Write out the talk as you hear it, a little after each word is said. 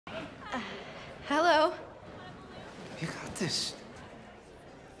Hello. You got this.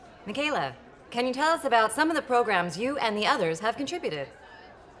 McKeyla, can you tell us about some of the programs you and the others have contributed?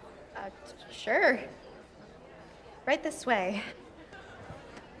 Sure. Right this way.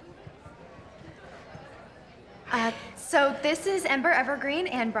 So this is Ember, Evergreen,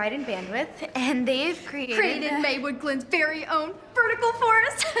 and Bryden Bandweth, and they've created Maywood Glen's very own vertical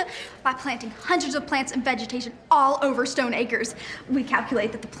forest. By planting hundreds of plants and vegetation all over stone acres, we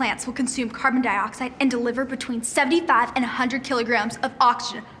calculate that the plants will consume carbon dioxide and deliver between 75 and 100 kilograms of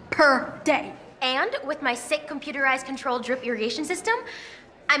oxygen per day. And with my sick computerized controlled drip irrigation system,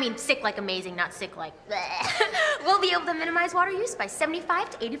 I mean sick like amazing, not sick like bleh, we'll be able to minimize water use by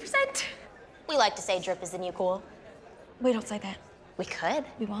 75 to 80%. We like to say drip is the new cool. We don't say that. We could.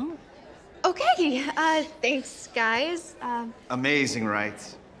 We won't. Okay, thanks, guys. Amazing,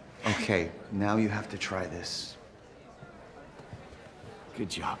 right? Okay, now you have to try this.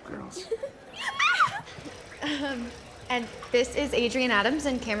 Good job, girls. And this is Adrienne Attoms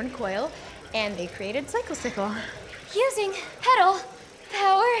and Camryn Coyle, and they created Cycle. Using pedal,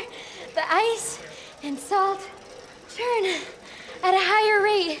 power, the ice, and salt turn at a higher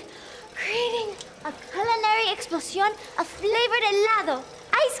rate, creating a culinary explosion of flavored helado,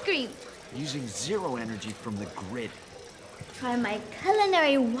 ice cream. Using zero energy from the grid. Try my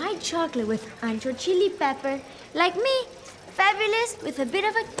culinary white chocolate with ancho chili pepper. Like me, fabulous with a bit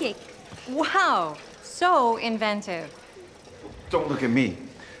of a kick. Wow, so inventive. Don't look at me.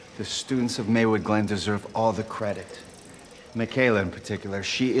 The students of Maywood Glen deserve all the credit. McKeyla in particular,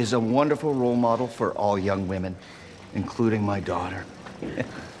 she is a wonderful role model for all young women, including my daughter.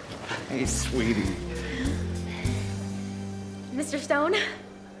 Hey, sweetie. Mr. Stone,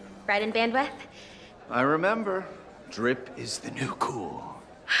 Bryden Bandweth. I remember. Drip is the new cool.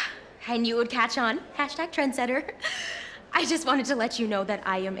 I knew it would catch on. Hashtag trendsetter. I just wanted to let you know that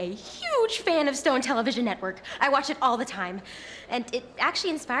I am a huge fan of Stone Television Network. I watch it all the time. And it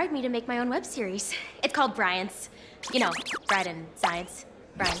actually inspired me to make my own web series. It's called Bryant's. You know, Bryden, science,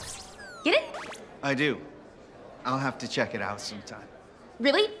 Bryant's. Get it? I do. I'll have to check it out sometime.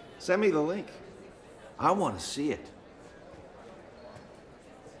 Really? Send me the link. I want to see it.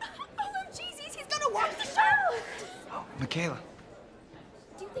 Oh, Jesus, he's gonna watch the show! Oh, McKeyla.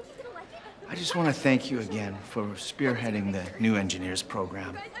 Do you think he's gonna like it? I just want to thank you again for spearheading the new engineers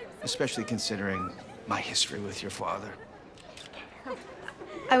program, especially considering my history with your father.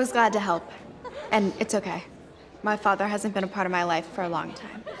 I was glad to help, and it's okay. My father hasn't been a part of my life for a long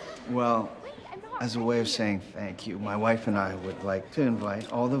time. Well, as a way of saying thank you, my wife and I would like to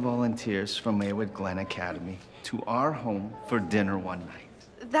invite all the volunteers from Maywood Glen Academy to our home for dinner one night.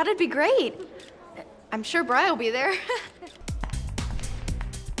 That'd be great. I'm sure Bri will be there.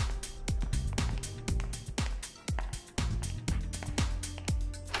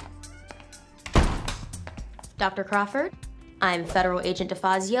 Dr. Crawford, I'm Federal Agent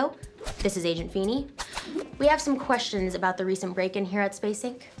DeFazio. This is Agent Feeney. We have some questions about the recent break-in here at Space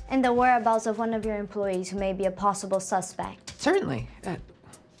Inc. And the whereabouts of one of your employees who may be a possible suspect. Certainly.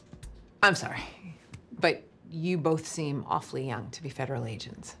 I'm sorry, but you both seem awfully young to be federal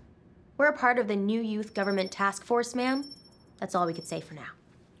agents. We're a part of the New Youth Government Task Force, ma'am. That's all we could say for now.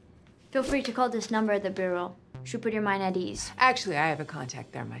 Feel free to call this number at the Bureau. Should put your mind at ease. Actually, I have a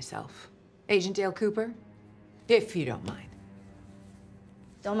contact there myself. Agent Dale Cooper, if you don't mind.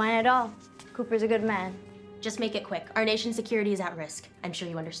 Don't mind at all. Cooper's a good man. Just make it quick. Our nation's security is at risk. I'm sure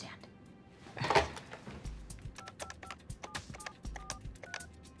you understand.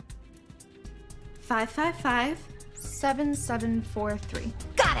 (555-7743).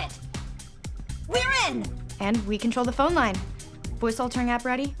 Got it! We're in! And we control the phone line. Voice altering app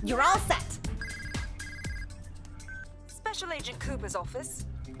ready? You're all set. Special Agent Cooper's office.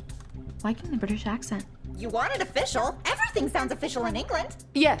 Why can the British accent? You want it official. Everything sounds official in England.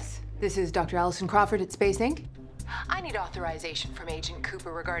 Yes, this is Dr. Allison Crawford at Space Inc. I need authorization from Agent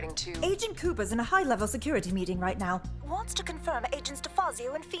Cooper regarding to... Agent Cooper's in a high-level security meeting right now. Wants to confirm Agents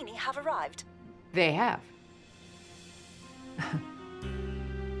DeFazio and Feeney have arrived. They have.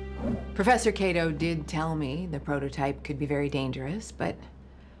 Professor Cato did tell me the prototype could be very dangerous, but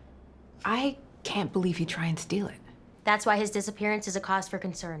I can't believe he'd try and steal it. That's why his disappearance is a cause for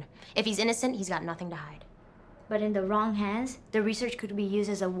concern. If he's innocent, he's got nothing to hide. But in the wrong hands, the research could be used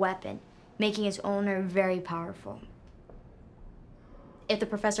as a weapon, making its owner very powerful. If the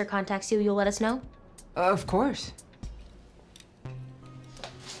professor contacts you, you'll let us know? Of course.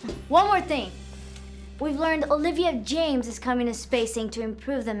 One more thing. We've learned Olivia James is coming to Space Inc. to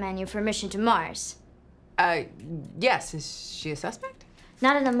improve the menu for mission to Mars. Yes. Is she a suspect?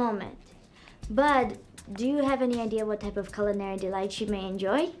 Not at the moment. But do you have any idea what type of culinary delight she may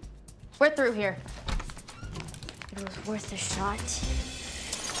enjoy? We're through here. It was worth a shot.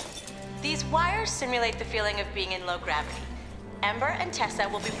 These wires simulate the feeling of being in low gravity. Ember and Tessa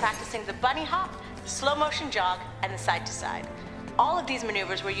will be practicing the bunny hop, the slow motion jog, and the side to side. All of these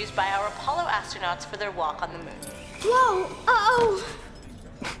maneuvers were used by our Apollo astronauts for their walk on the moon. Whoa! Uh-oh!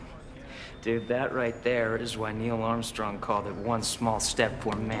 Dude, that right there is why Neil Armstrong called it one small step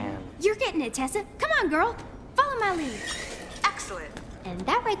for man. You're getting it, Tessa. Come on, girl. Follow my lead. Excellent. And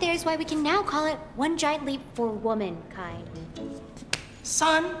that right there is why we can now call it one giant leap for womankind.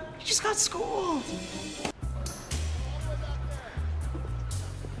 Son, you just got schooled.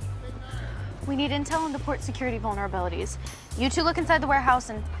 We need intel on the port security vulnerabilities. You two look inside the warehouse,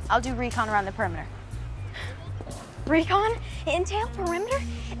 and I'll do recon around the perimeter. Recon? Intel? Perimeter?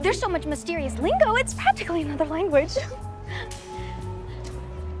 There's so much mysterious lingo, it's practically another language.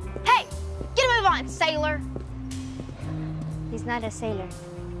 Hey! Get a move on, sailor! He's not a sailor.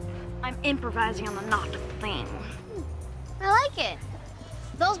 I'm improvising on the knocked thing. I like it.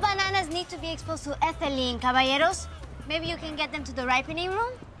 Those bananas need to be exposed to ethylene, caballeros. Maybe you can get them to the ripening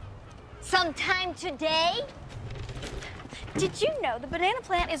room? Sometime today? Did you know the banana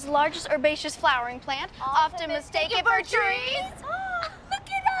plant is the largest herbaceous flowering plant, often mistaken for trees? Oh, look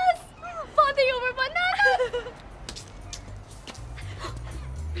at us! Bonding over bananas!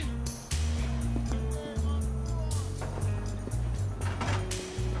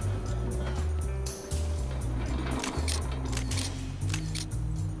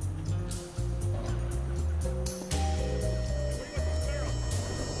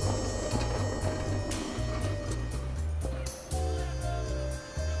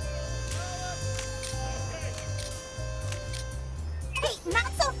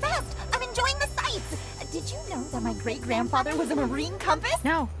 Did you know that my great-grandfather was a Marine compass?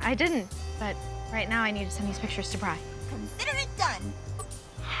 No, I didn't. But right now I need to send these pictures to Bry. Consider it done.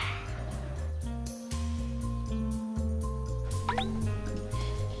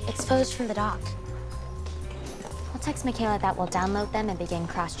 Exposed from the dock. I'll text McKeyla that we'll download them and begin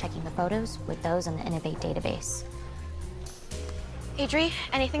cross-checking the photos with those in the Innovate database. Adri,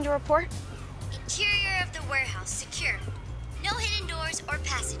 anything to report? Interior of the warehouse secure. No hidden doors or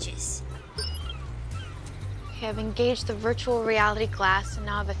passages. Okay, I've engaged the virtual reality glass and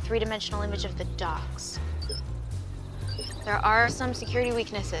now have a three-dimensional image of the docks. There are some security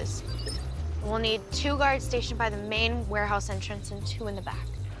weaknesses. We'll need 2 guards stationed by the main warehouse entrance and 2 in the back.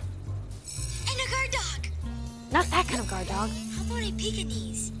 And a guard dog! Not that kind of guard dog. How about a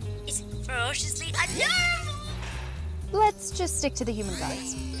Pekingese? It's ferociously adorable! Let's just stick to the human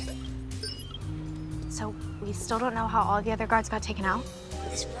guards. So, we still don't know how all the other guards got taken out?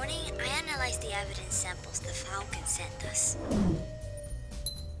 This morning, I analyzed the evidence samples the Falcon sent us.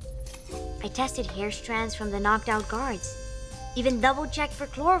 I tested hair strands from the knocked out guards. Even double-checked for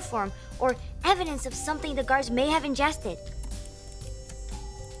chloroform or evidence of something the guards may have ingested.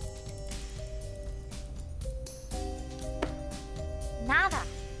 Nada.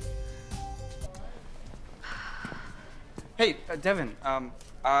 Hey, Devon,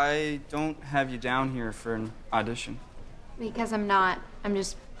 I don't have you down here for an audition. Because I'm not. I'm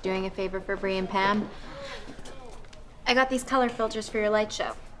just doing a favor for Bree and Pam. I got these color filters for your light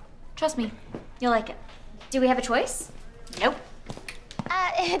show. Trust me, you'll like it. Do we have a choice? Nope.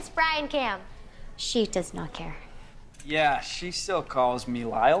 It's Brian Cam. She does not care. Yeah, she still calls me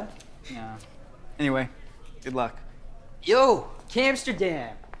Lyle. Yeah. Anyway, good luck. Yo,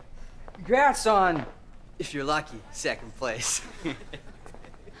 Camsterdam. Congrats on, if you're lucky, 2nd place.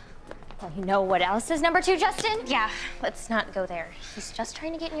 Well, you know what else is number 2, Justin? Yeah, let's not go there. He's just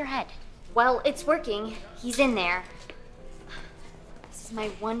trying to get in your head. Well, it's working. He's in there. This is my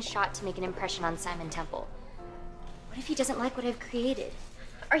one shot to make an impression on Simon Temple. What if he doesn't like what I've created?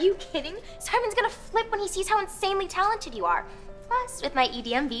 Are you kidding? Simon's gonna flip when he sees how insanely talented you are. Plus, with my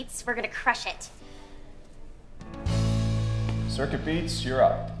EDM beats, we're gonna crush it. Circuit Beats, you're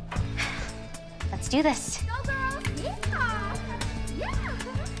up. Let's do this. Go, girls! Yeah!